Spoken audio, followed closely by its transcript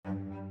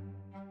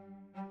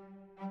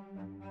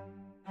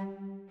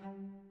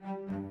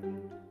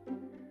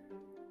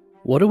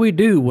What do we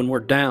do when we're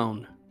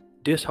down,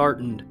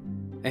 disheartened,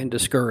 and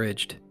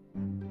discouraged?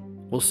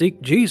 We'll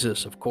seek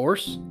Jesus, of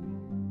course.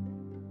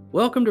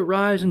 Welcome to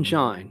Rise and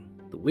Shine,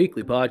 the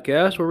weekly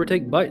podcast where we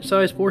take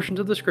bite-sized portions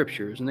of the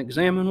scriptures and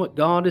examine what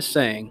God is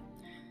saying,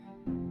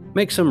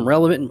 make some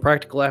relevant and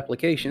practical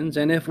applications,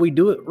 and if we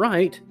do it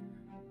right,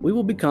 we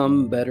will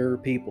become better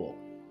people.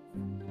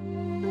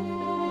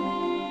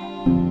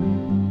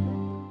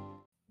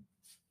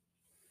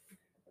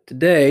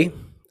 Today,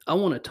 I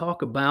want to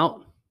talk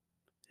about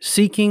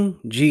seeking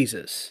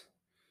Jesus.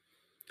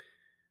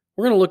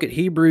 We're going to look at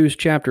Hebrews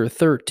chapter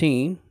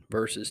 13,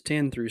 verses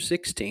 10 through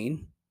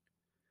 16.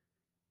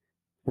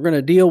 We're going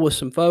to deal with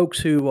some folks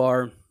who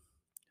are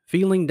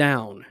feeling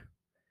down,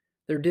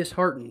 they're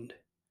disheartened,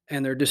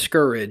 and they're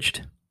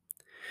discouraged.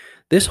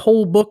 This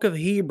whole book of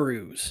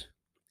Hebrews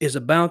is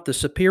about the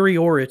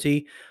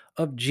superiority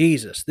of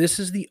Jesus. This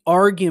is the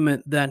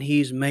argument that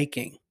he's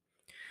making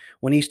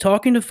when he's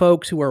talking to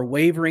folks who are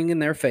wavering in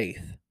their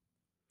faith.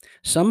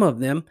 Some of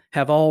them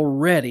have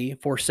already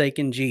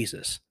forsaken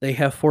Jesus. They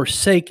have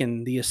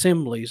forsaken the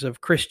assemblies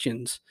of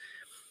Christians,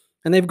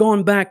 and they've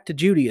gone back to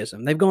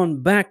Judaism. They've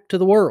gone back to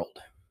the world.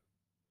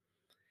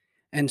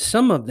 And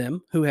some of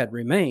them who had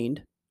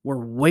remained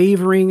were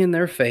wavering in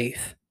their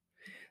faith.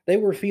 They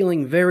were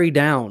feeling very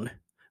down,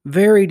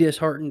 very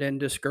disheartened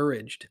and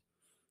discouraged.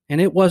 And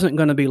it wasn't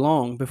going to be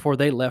long before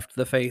they left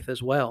the faith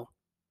as well.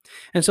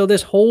 And so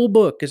this whole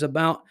book is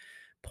about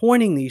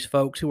pointing these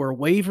folks who are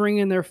wavering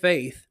in their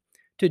faith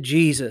to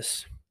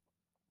Jesus,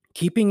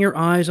 keeping your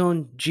eyes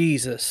on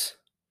Jesus,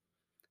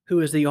 who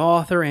is the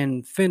author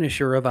and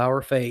finisher of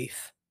our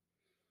faith.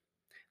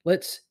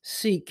 Let's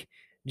seek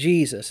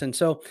Jesus. And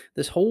so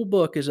this whole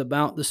book is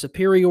about the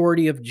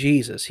superiority of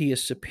Jesus. He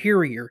is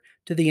superior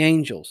to the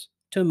angels,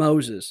 to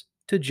Moses,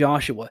 to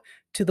Joshua,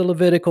 to the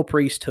Levitical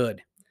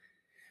priesthood,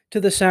 to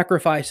the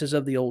sacrifices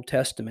of the Old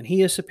Testament.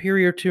 He is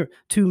superior to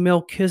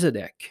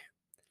Melchizedek.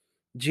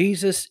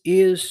 Jesus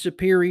is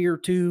superior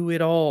to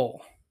it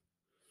all.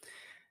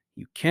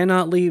 You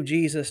cannot leave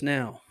Jesus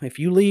now. If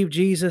you leave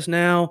Jesus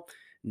now,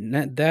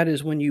 that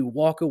is when you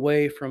walk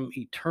away from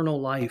eternal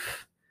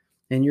life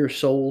and your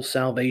soul's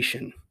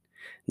salvation.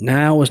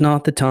 Now is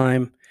not the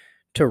time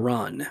to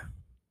run.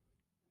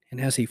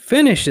 And as he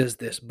finishes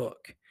this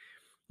book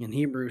in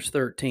Hebrews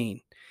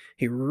 13,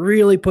 he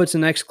really puts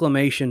an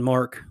exclamation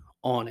mark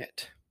on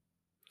it.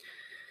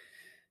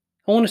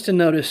 I want us to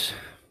notice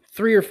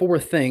 3 or 4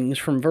 things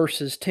from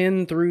verses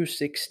 10 through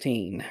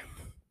 16.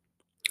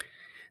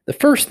 The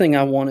first thing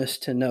I want us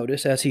to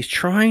notice as he's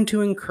trying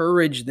to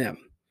encourage them,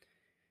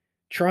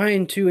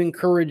 trying to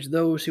encourage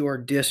those who are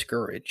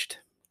discouraged,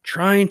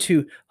 trying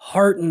to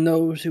hearten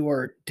those who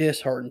are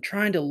disheartened,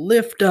 trying to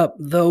lift up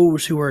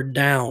those who are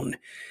down.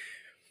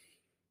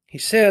 He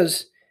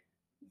says,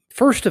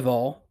 first of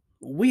all,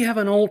 we have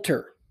an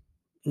altar.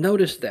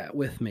 Notice that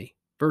with me.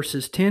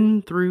 Verses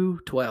 10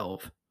 through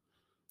 12.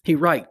 He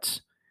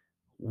writes,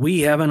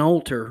 we have an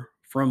altar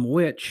from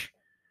which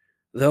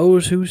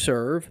those who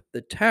serve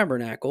the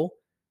tabernacle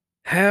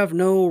have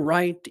no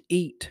right to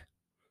eat.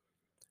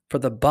 For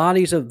the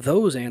bodies of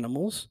those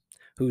animals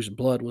whose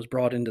blood was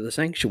brought into the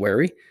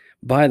sanctuary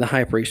by the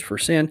high priest for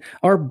sin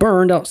are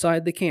burned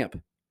outside the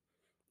camp.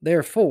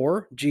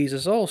 Therefore,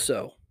 Jesus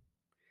also,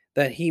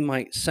 that he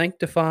might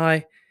sanctify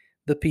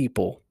the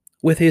people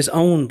with his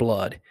own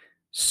blood,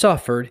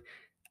 suffered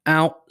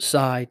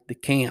outside the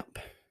camp.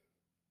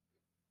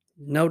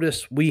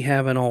 Notice we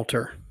have an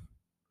altar.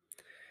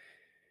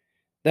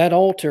 That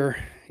altar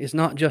is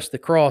not just the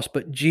cross,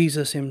 but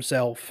Jesus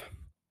himself.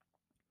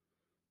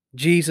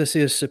 Jesus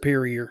is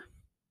superior,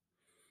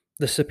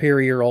 the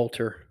superior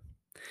altar.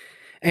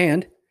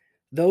 And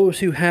those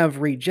who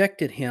have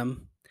rejected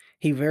him,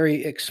 he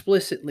very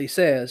explicitly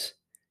says,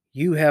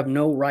 you have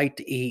no right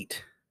to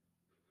eat.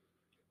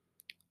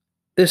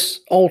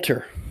 This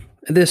altar,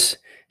 this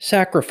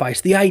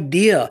sacrifice, the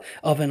idea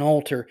of an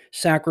altar,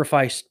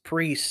 sacrifice,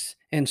 priests,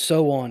 and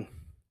so on,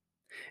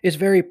 is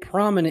very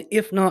prominent,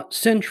 if not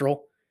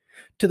central,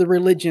 to the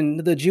religion,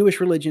 the Jewish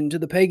religion, to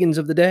the pagans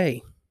of the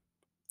day.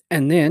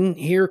 And then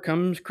here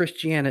comes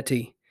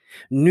Christianity,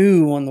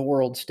 new on the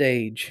world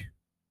stage.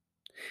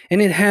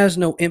 And it has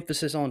no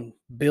emphasis on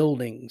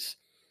buildings,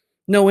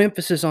 no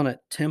emphasis on a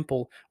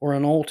temple or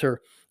an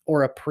altar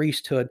or a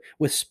priesthood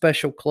with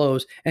special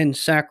clothes and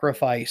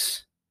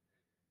sacrifice.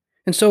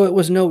 And so it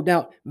was no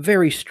doubt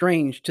very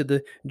strange to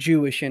the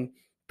Jewish and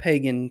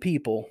pagan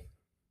people.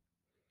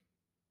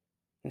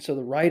 And so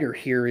the writer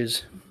here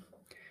is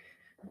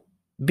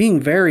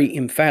being very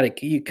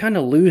emphatic. You kind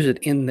of lose it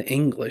in the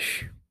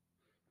English.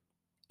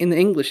 In the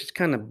English, it's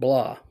kind of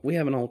blah. We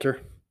have an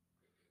altar.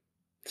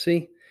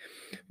 See?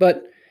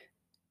 But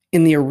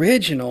in the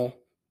original,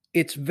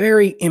 it's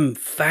very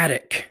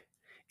emphatic.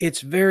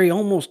 It's very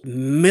almost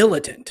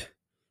militant.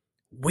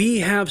 We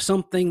have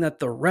something that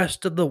the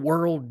rest of the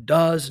world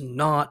does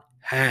not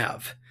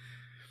have.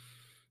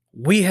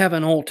 We have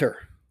an altar.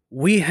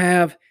 We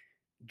have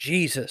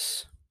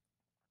Jesus.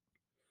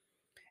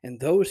 And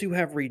those who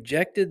have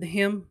rejected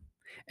him,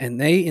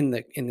 and they in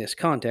this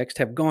context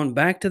have gone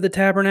back to the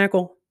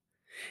tabernacle,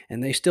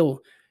 and they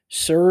still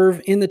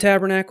serve in the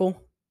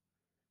tabernacle,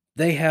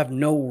 they have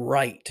no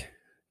right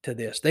to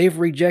this. They've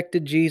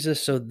rejected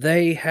Jesus, so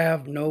they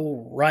have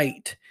no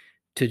right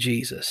to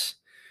Jesus.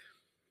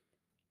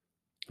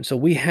 And so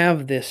we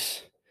have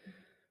this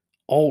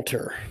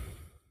altar.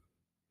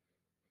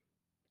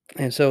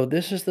 And so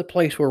this is the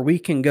place where we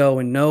can go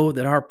and know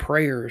that our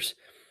prayers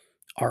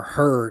are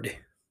heard.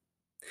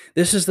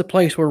 This is the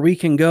place where we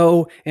can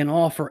go and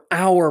offer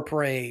our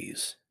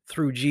praise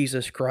through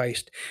Jesus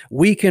Christ.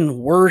 We can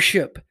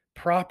worship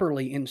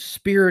properly in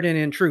spirit and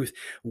in truth.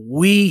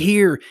 We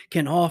here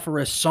can offer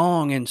a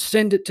song and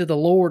send it to the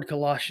Lord,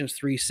 Colossians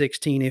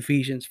 3:16,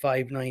 Ephesians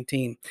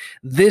 5:19.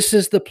 This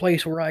is the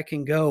place where I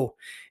can go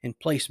and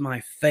place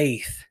my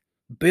faith,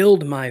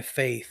 build my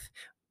faith,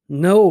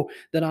 know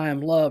that I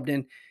am loved,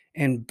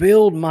 and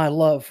build my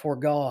love for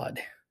God.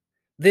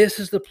 This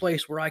is the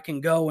place where I can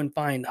go and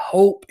find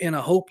hope in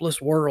a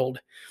hopeless world,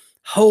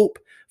 hope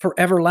for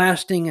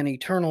everlasting and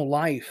eternal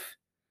life.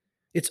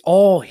 It's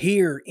all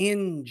here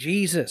in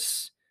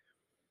Jesus.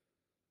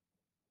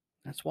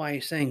 That's why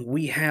he's saying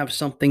we have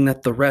something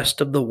that the rest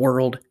of the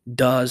world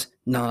does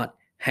not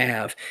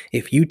have.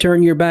 If you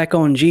turn your back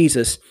on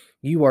Jesus,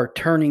 you are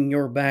turning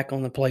your back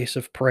on the place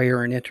of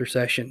prayer and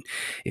intercession.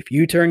 If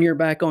you turn your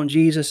back on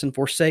Jesus and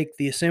forsake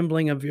the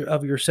assembling of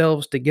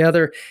yourselves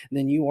together,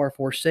 then you are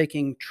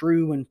forsaking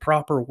true and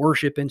proper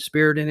worship in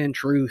spirit and in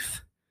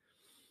truth.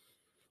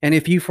 And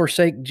if you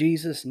forsake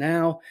Jesus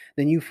now,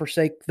 then you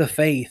forsake the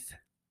faith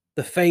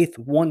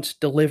once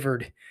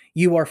delivered.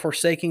 You are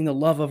forsaking the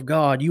love of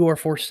God. You are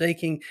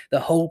forsaking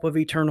the hope of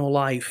eternal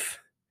life.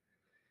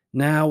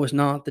 Now is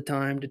not the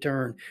time to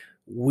turn.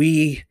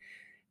 We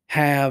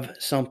have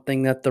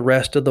something that the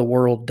rest of the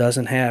world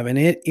doesn't have. And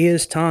it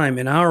is time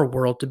in our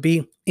world to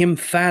be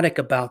emphatic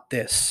about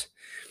this.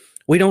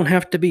 We don't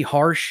have to be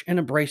harsh and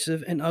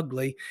abrasive and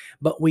ugly,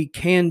 but we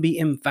can be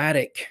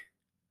emphatic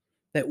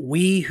that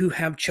we who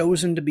have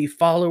chosen to be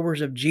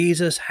followers of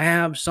Jesus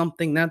have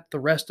something that the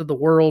rest of the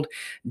world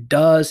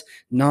does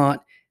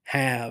not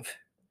have.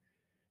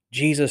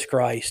 Jesus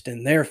Christ.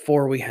 And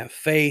therefore we have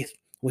faith,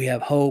 we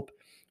have hope,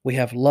 we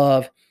have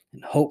love,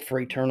 and hope for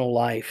eternal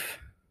life.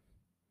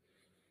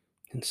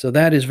 And so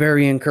that is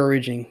very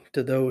encouraging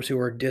to those who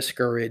are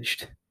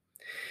discouraged.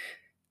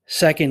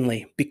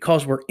 Secondly,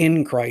 because we're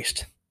in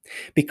Christ,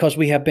 because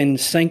we have been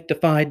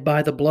sanctified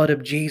by the blood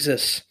of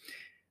Jesus,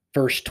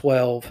 verse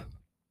 12.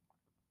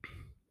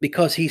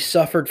 Because he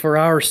suffered for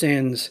our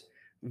sins,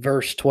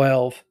 verse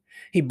 12.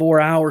 He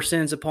bore our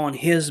sins upon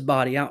his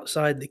body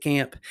outside the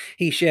camp.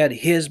 He shed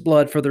his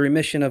blood for the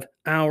remission of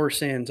our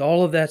sins.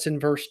 All of that's in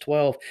verse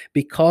 12.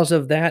 Because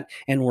of that,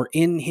 and we're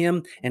in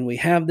him, and we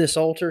have this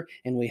altar,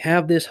 and we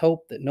have this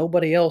hope that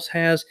nobody else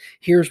has,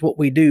 here's what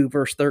we do,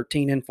 verse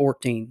 13 and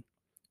 14.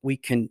 We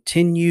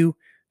continue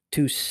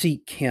to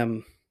seek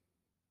him.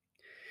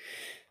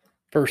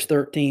 Verse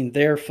 13,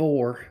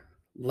 therefore,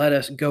 let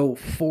us go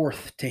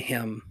forth to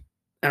him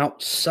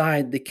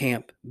outside the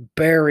camp,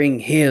 bearing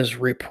his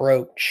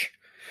reproach.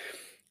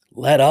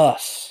 Let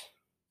us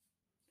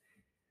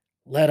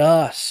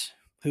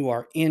who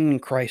are in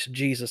Christ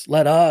Jesus,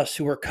 let us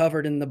who are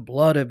covered in the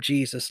blood of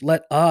Jesus,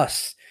 let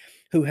us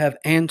who have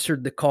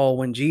answered the call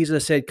when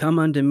Jesus said, come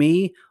unto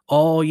me,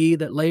 all ye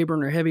that labor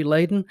and are heavy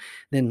laden,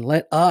 then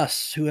let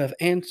us who have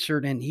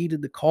answered and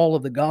heeded the call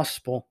of the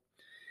gospel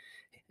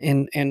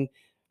and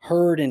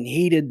heard and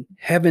heeded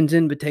heaven's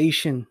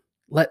invitation,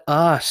 let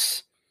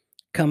us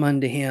come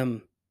unto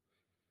him.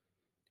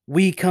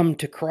 We come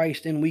to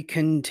Christ and we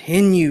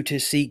continue to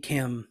seek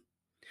him.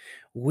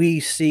 We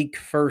seek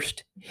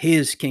first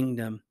his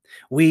kingdom.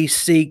 We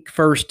seek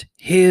first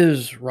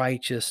his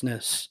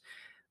righteousness.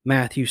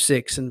 Matthew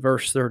 6 and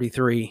verse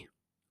 33.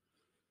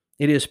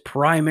 It is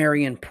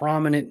primary and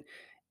prominent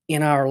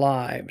in our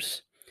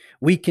lives.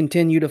 We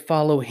continue to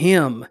follow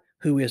him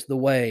who is the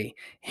way,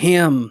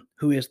 him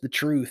who is the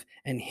truth,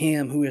 and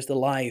him who is the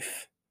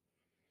life.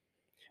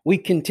 We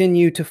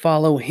continue to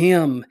follow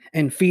him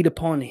and feed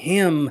upon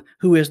him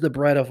who is the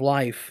bread of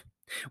life.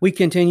 We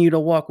continue to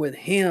walk with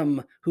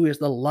him who is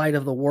the light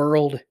of the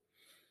world.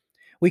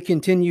 We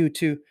continue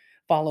to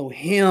follow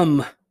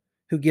him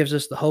who gives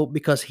us the hope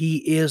because he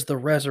is the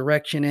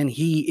resurrection and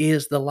he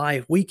is the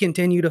life. We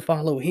continue to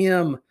follow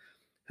him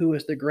who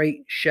is the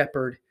great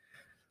shepherd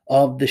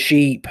of the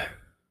sheep.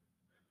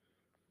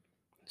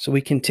 So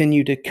we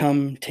continue to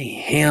come to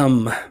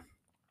him.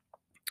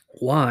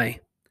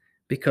 Why?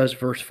 Because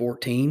verse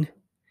 14,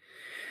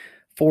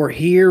 for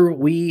here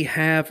we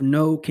have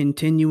no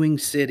continuing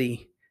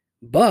city,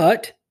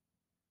 but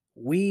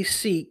we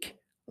seek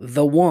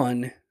the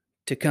one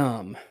to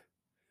come.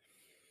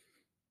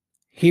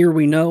 Here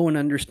we know and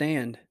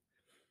understand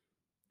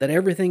that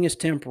everything is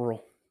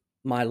temporal.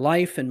 My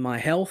life and my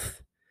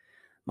health,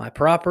 my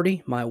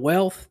property, my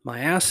wealth,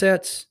 my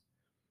assets,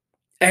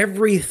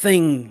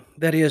 everything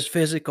that is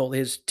physical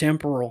is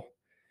temporal.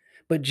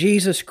 But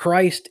Jesus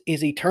Christ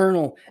is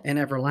eternal and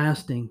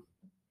everlasting.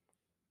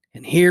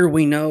 And here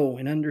we know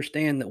and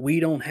understand that we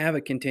don't have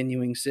a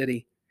continuing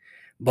city,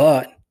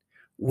 but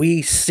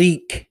we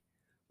seek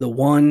the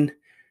one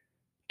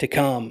to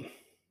come.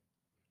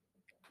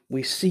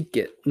 We seek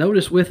it.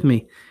 Notice with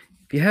me,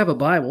 if you have a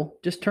Bible,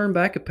 just turn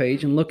back a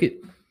page and look at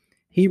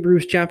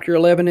Hebrews chapter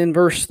 11 and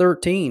verse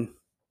 13.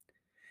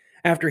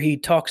 After he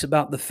talks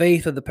about the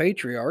faith of the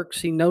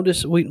patriarchs, we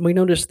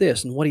notice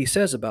this and what he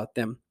says about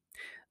them.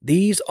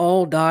 These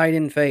all died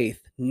in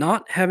faith,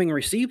 not having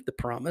received the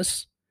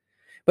promise,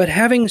 but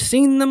having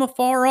seen them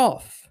afar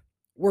off,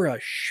 were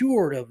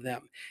assured of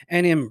them,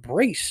 and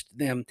embraced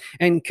them,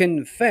 and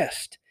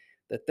confessed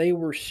that they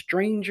were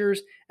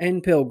strangers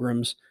and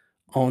pilgrims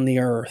on the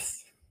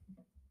earth.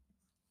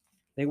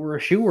 They were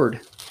assured,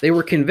 they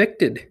were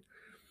convicted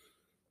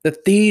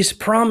that these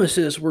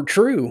promises were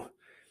true.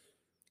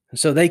 And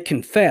so they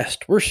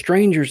confessed, we're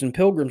strangers and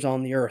pilgrims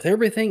on the earth.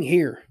 Everything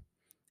here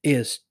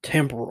is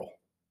temporal.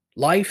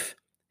 Life,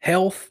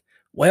 health,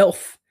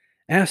 wealth,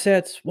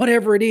 assets,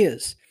 whatever it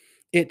is,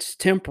 it's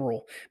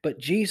temporal. But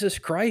Jesus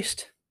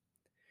Christ,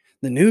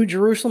 the new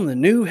Jerusalem, the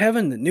new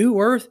heaven, the new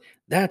earth,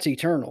 that's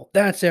eternal.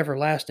 That's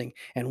everlasting.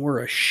 And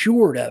we're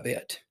assured of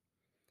it.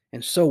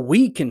 And so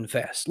we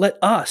confess. Let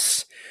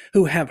us,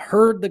 who have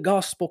heard the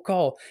gospel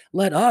call,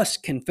 let us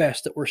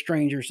confess that we're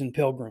strangers and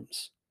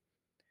pilgrims.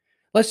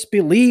 Let's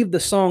believe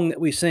the song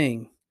that we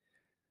sing.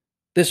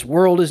 This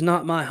world is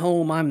not my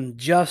home. I'm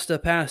just a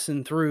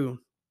passing through.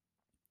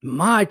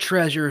 My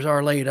treasures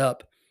are laid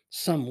up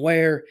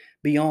somewhere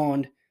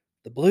beyond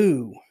the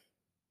blue.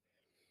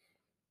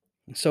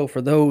 And so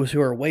for those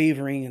who are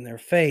wavering in their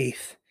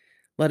faith,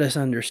 let us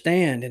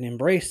understand and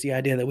embrace the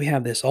idea that we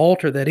have this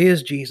altar that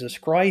is Jesus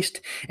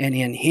Christ, and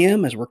in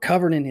Him, as we're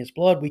covered in His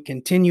blood, we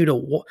continue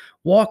to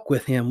walk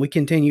with Him. We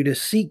continue to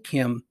seek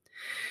Him.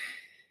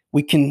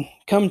 We can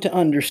come to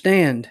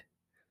understand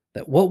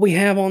that what we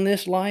have on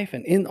this life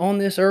and on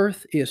this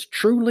earth is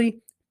truly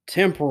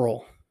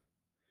temporal.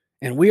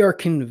 And we are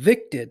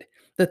convicted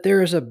that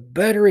there is a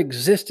better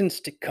existence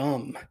to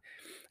come.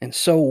 And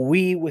so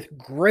we, with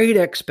great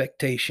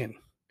expectation,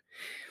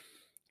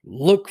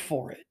 look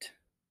for it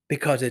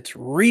because it's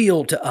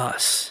real to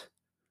us.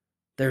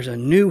 There's a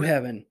new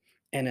heaven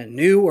and a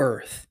new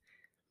earth.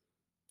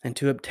 And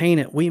to obtain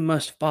it, we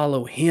must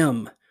follow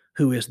Him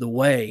who is the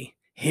way,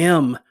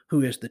 Him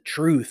who is the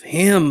truth,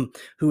 Him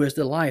who is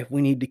the life.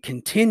 We need to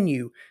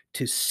continue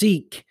to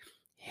seek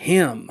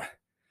Him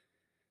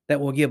that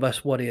will give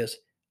us what is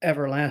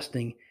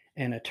everlasting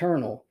and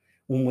eternal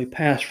when we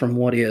pass from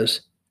what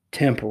is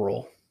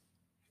temporal.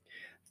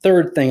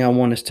 Third thing I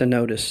want us to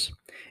notice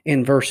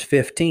in verse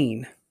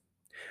 15.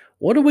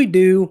 What do we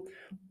do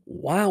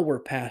while we're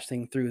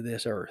passing through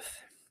this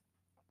earth?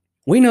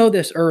 We know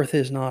this earth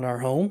is not our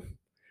home.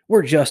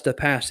 We're just a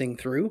passing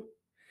through.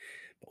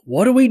 But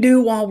what do we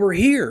do while we're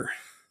here?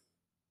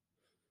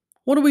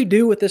 What do we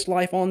do with this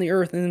life on the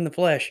earth and in the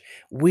flesh?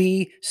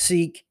 We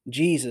seek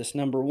Jesus,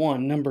 number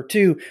one. Number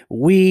two,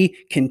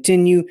 we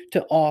continue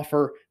to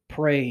offer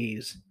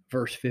praise.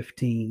 Verse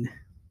 15.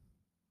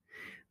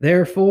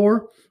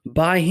 Therefore,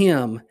 by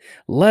Him,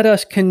 let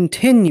us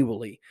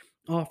continually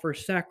offer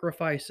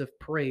sacrifice of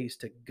praise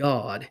to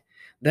God.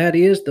 That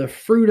is the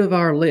fruit of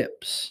our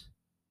lips,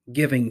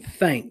 giving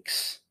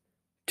thanks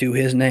to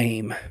His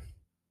name.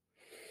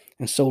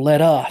 And so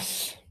let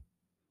us,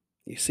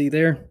 you see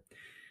there?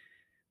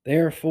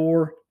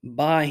 Therefore,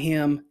 by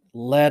Him,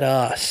 let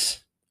us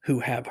who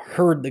have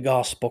heard the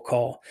gospel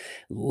call,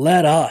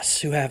 let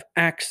us who have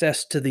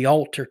access to the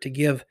altar to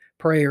give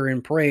prayer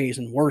and praise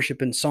and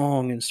worship and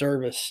song and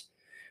service,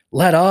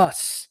 let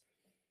us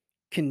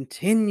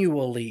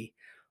continually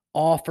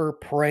offer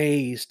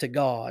praise to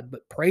God.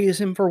 But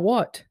praise Him for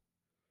what?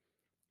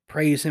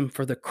 Praise Him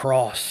for the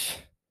cross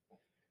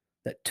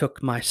that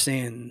took my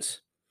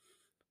sins.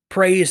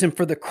 Praise Him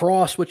for the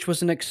cross, which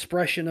was an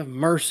expression of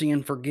mercy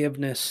and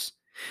forgiveness.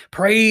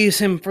 Praise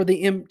Him for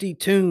the empty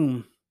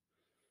tomb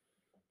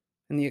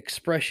and the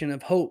expression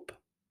of hope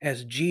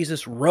as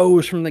Jesus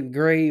rose from the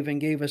grave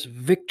and gave us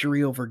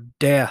victory over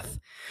death.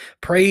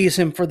 Praise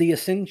Him for the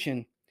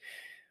ascension,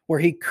 where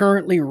He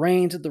currently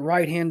reigns at the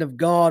right hand of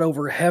God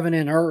over heaven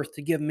and earth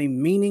to give me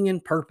meaning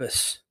and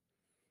purpose.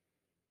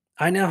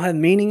 I now have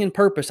meaning and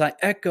purpose. I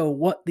echo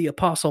what the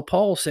Apostle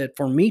Paul said.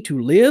 For me to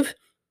live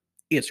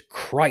is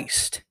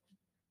Christ.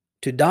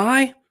 To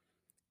die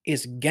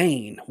is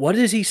gain. What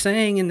is he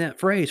saying in that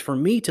phrase? For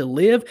me to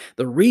live,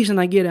 the reason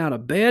I get out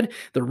of bed,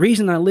 the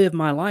reason I live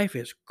my life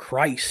is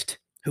Christ,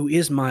 who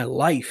is my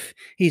life.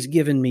 He's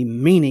given me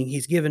meaning.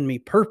 He's given me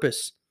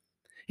purpose.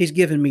 He's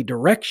given me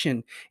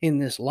direction in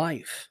this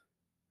life.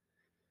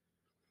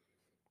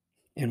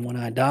 And when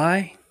I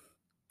die,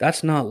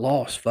 that's not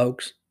loss,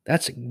 folks.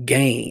 That's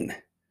gain.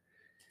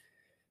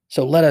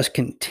 So let us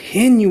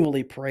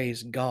continually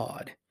praise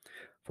God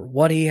for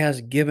what He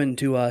has given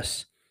to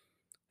us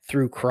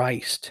through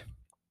Christ.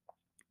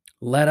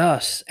 Let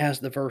us, as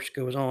the verse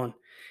goes on,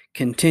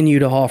 continue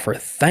to offer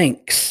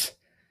thanks.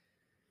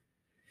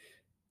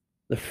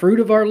 The fruit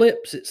of our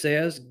lips, it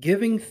says,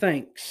 giving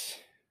thanks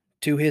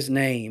to His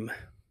name.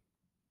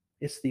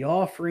 It's the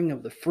offering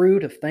of the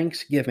fruit of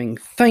thanksgiving.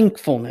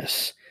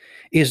 Thankfulness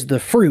is the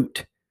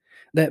fruit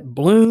that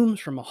blooms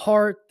from a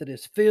heart that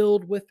is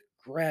filled with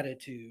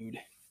gratitude.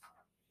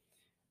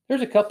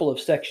 There's a couple of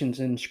sections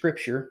in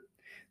Scripture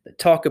that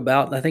talk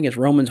about, I think it's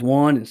Romans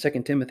 1 and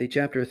 2 Timothy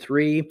chapter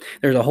 3.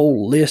 There's a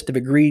whole list of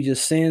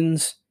egregious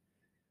sins.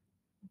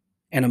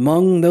 And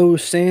among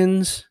those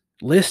sins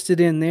listed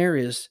in there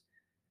is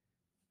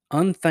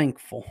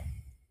unthankful.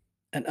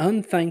 An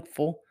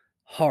unthankful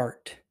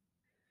heart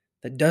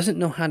that doesn't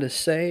know how to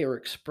say or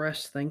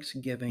express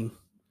thanksgiving.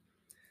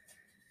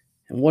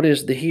 And what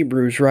is the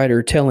Hebrews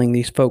writer telling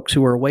these folks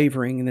who are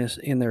wavering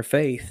in their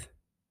faith?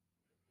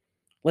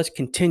 Let's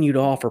continue to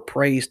offer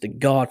praise to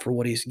God for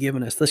what He's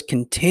given us. Let's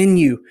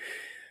continue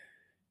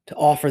to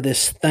offer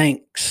this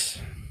thanks.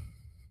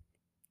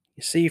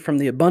 You see, from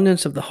the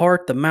abundance of the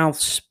heart, the mouth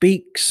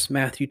speaks,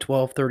 Matthew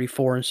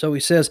 12:34. And so he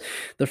says,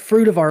 the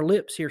fruit of our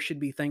lips here should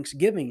be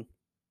thanksgiving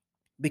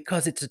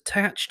because it's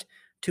attached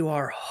to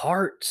our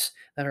hearts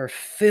that are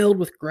filled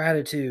with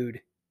gratitude.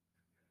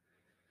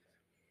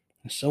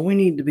 So we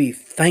need to be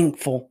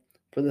thankful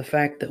for the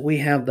fact that we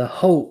have the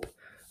hope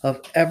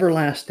of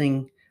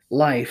everlasting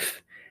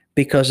life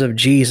because of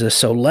Jesus.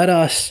 So let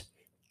us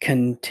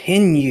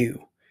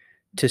continue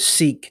to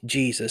seek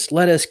Jesus.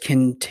 Let us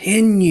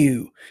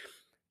continue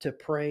to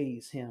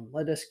praise Him.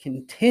 Let us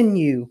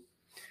continue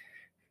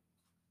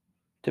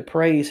to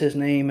praise His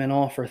name and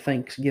offer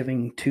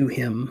thanksgiving to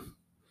Him.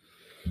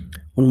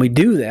 When we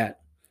do that,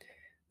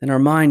 then our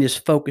mind is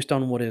focused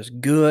on what is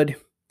good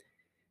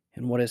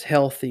and what is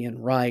healthy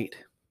and right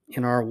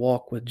in our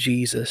walk with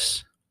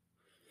Jesus.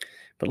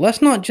 But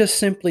let's not just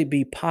simply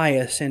be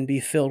pious and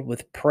be filled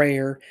with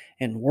prayer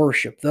and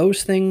worship.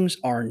 Those things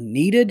are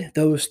needed.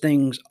 Those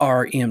things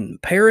are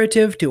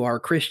imperative to our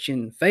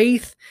Christian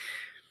faith.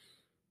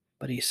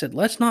 But he said,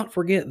 let's not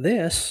forget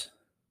this.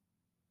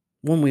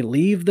 When we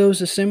leave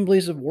those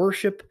assemblies of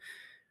worship,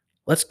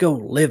 let's go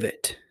live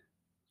it.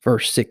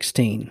 Verse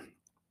 16.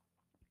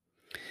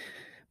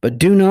 But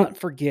do not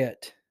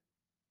forget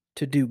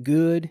to do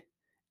good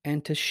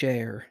and to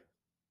share.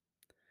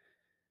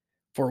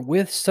 For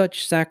with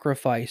such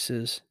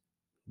sacrifices,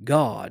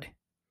 God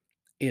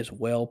is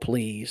well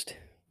pleased.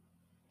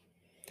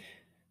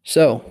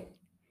 So,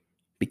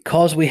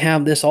 because we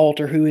have this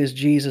altar who is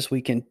Jesus,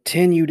 we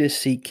continue to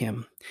seek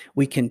Him.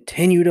 We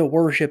continue to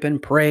worship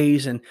and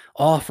praise and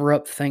offer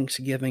up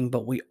thanksgiving,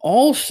 but we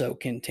also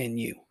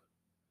continue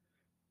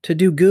to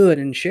do good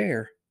and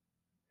share.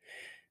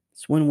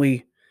 It's when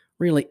we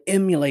really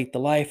emulate the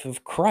life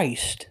of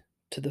Christ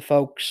to the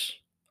folks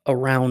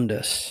around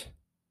us.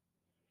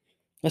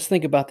 Let's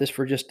think about this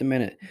for just a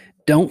minute.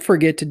 Don't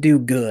forget to do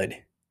good.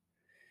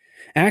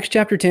 Acts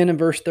chapter 10 and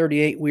verse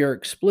 38, we are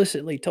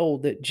explicitly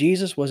told that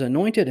Jesus was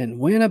anointed and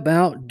went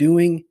about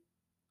doing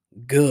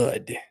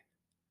good.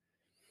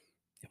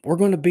 If we're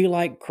going to be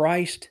like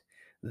Christ,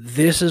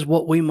 this is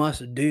what we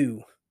must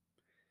do.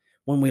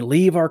 When we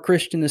leave our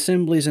Christian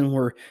assemblies and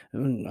we're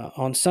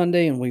on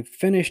Sunday and we've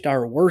finished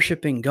our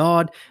worshiping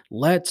God,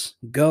 let's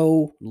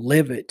go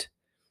live it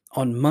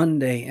on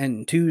Monday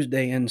and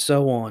Tuesday and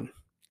so on.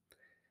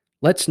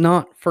 Let's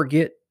not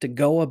forget to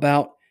go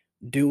about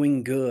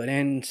doing good.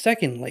 And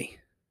secondly,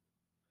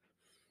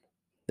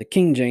 the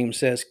King James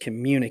says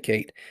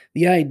communicate.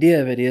 The idea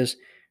of it is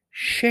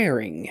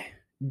sharing.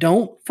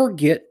 Don't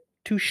forget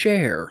to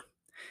share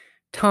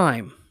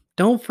time.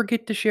 Don't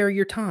forget to share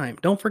your time.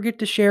 Don't forget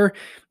to share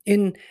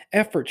in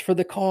efforts for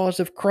the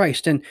cause of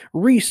Christ and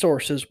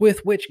resources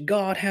with which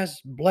God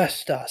has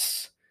blessed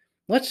us.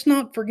 Let's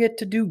not forget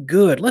to do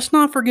good. Let's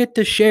not forget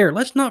to share.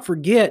 Let's not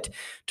forget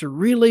to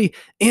really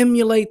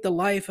emulate the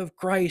life of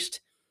Christ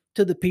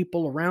to the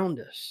people around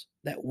us,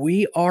 that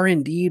we are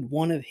indeed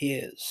one of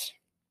His.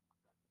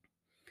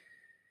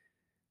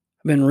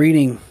 I've been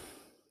reading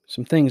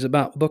some things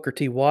about Booker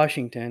T.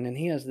 Washington, and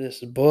he has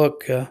this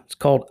book. It's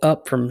called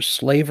Up from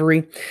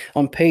Slavery.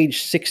 On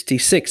page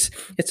 66,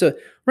 it's a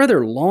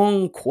rather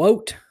long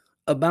quote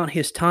about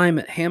his time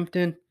at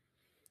Hampton,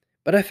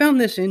 but I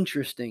found this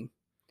interesting.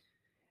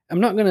 I'm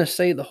not going to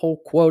say the whole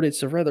quote.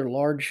 It's a rather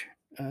large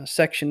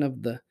section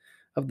of the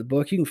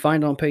book. You can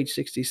find it on page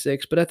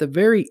 66, but at the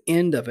very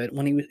end of it,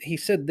 when he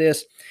said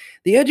this,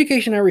 the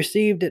education I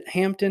received at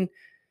Hampton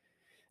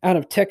out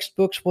of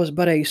textbooks was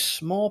but a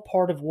small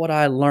part of what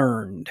I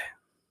learned.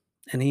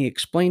 And he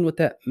explained what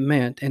that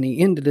meant, and he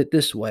ended it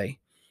this way.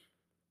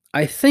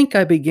 I think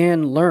I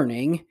began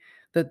learning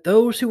that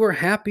those who are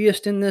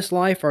happiest in this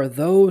life are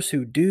those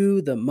who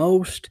do the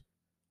most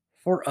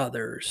for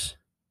others.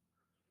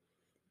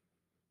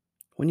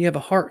 When you have a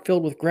heart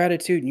filled with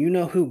gratitude and you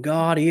know who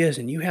God is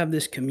and you have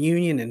this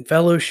communion and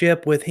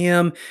fellowship with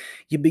Him,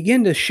 you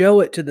begin to show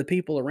it to the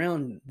people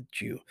around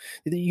you.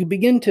 You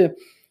begin to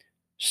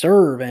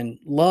serve and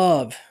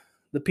love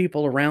the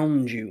people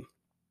around you.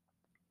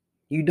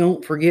 You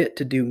don't forget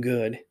to do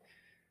good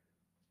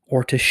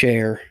or to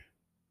share.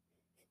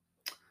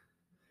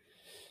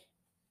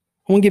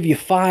 I want to give you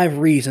 5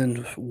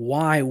 reasons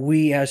why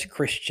we as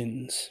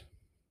Christians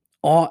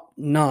ought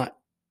not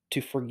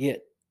to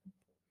forget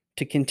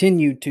to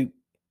continue to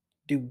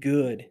do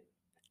good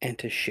and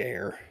to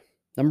share.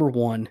 Number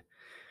 1,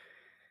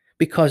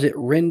 because it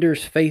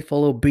renders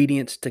faithful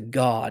obedience to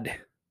God.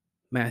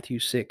 Matthew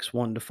 6,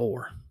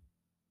 1-4.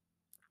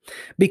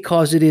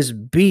 because it is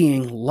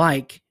being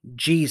like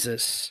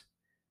Jesus.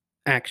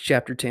 Acts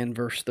chapter 10,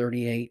 verse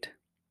 38.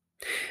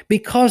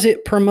 Because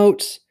it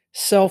promotes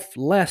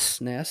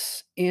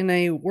selflessness in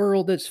a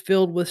world that's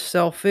filled with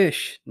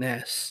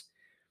selfishness.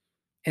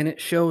 And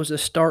it shows a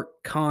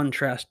stark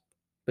contrast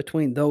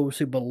between those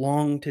who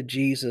belong to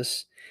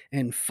Jesus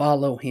and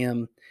follow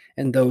him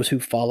and those who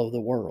follow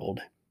the world.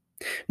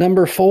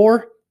 Number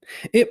 4,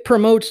 it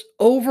promotes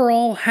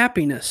overall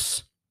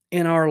happiness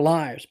in our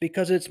lives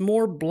because it's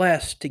more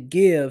blessed to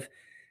give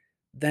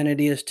than it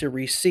is to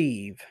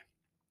receive.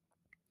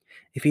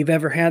 If you've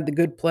ever had the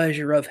good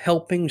pleasure of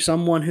helping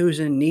someone who's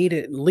in need,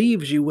 it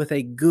leaves you with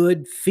a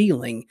good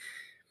feeling.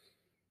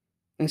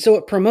 And so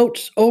it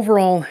promotes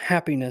overall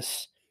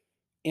happiness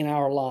in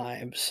our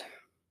lives.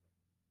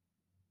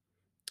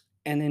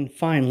 And then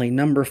finally,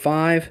 number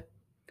 5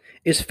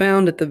 is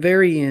found at the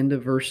very end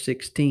of verse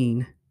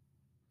 16,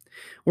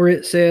 where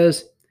it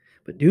says,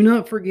 "But do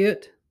not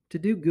forget to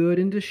do good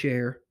and to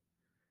share,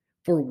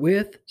 for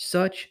with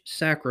such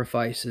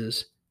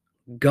sacrifices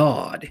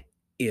God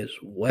is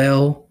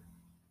well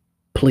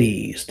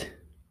pleased."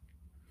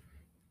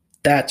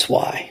 That's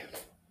why.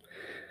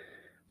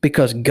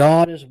 Because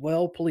God is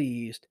well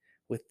pleased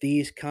with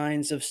these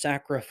kinds of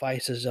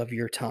sacrifices of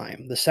your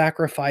time, the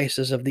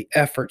sacrifices of the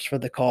efforts for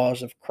the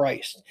cause of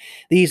Christ,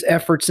 these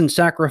efforts and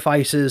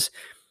sacrifices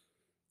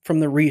from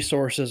the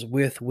resources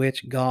with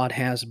which God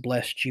has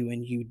blessed you,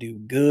 and you do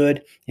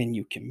good and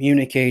you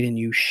communicate and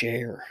you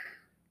share.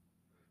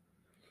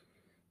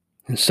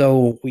 And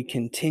so we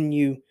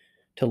continue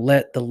to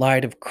let the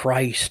light of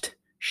Christ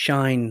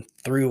shine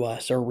through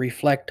us or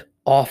reflect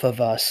off of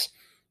us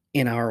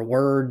in our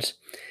words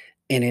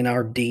and in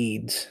our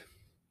deeds.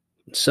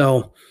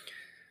 So,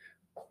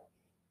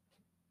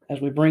 as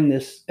we bring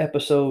this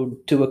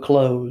episode to a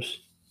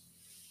close,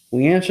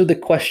 we answer the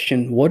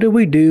question, what do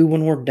we do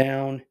when we're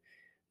down,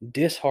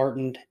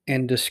 disheartened,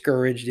 and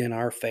discouraged in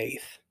our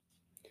faith?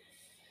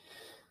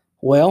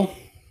 Well,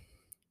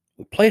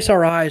 we place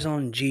our eyes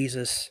on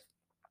Jesus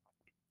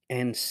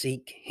and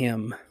seek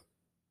him.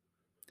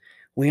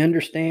 We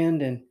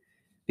understand and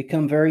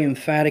become very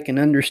emphatic in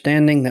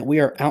understanding that we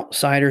are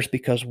outsiders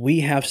because we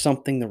have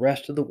something the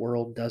rest of the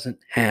world doesn't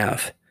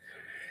have.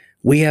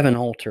 We have an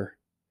altar,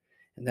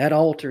 and that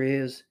altar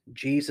is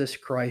Jesus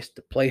Christ,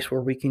 the place where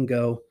we can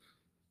go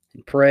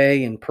and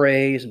pray and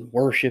praise and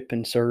worship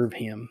and serve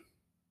him.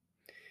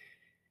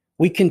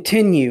 We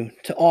continue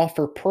to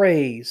offer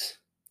praise.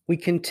 We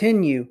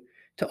continue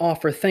to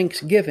offer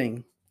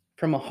thanksgiving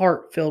from a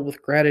heart filled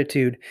with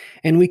gratitude,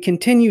 and we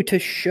continue to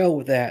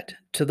show that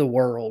to the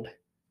world.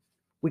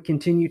 We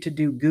continue to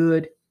do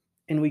good,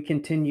 and we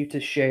continue to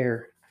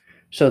share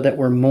so that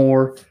we're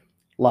more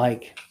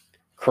like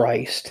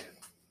Christ.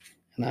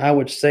 And I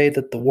would say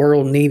that the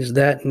world needs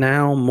that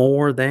now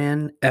more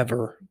than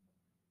ever.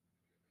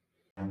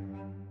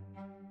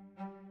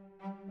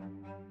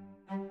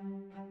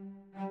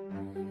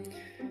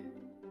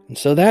 And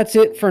so that's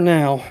it for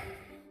now.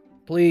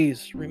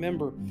 Please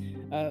remember,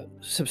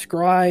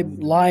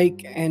 subscribe,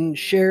 like, and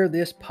share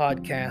this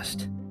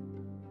podcast.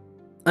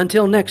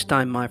 Until next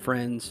time, my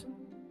friends.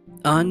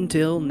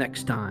 Until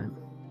next time.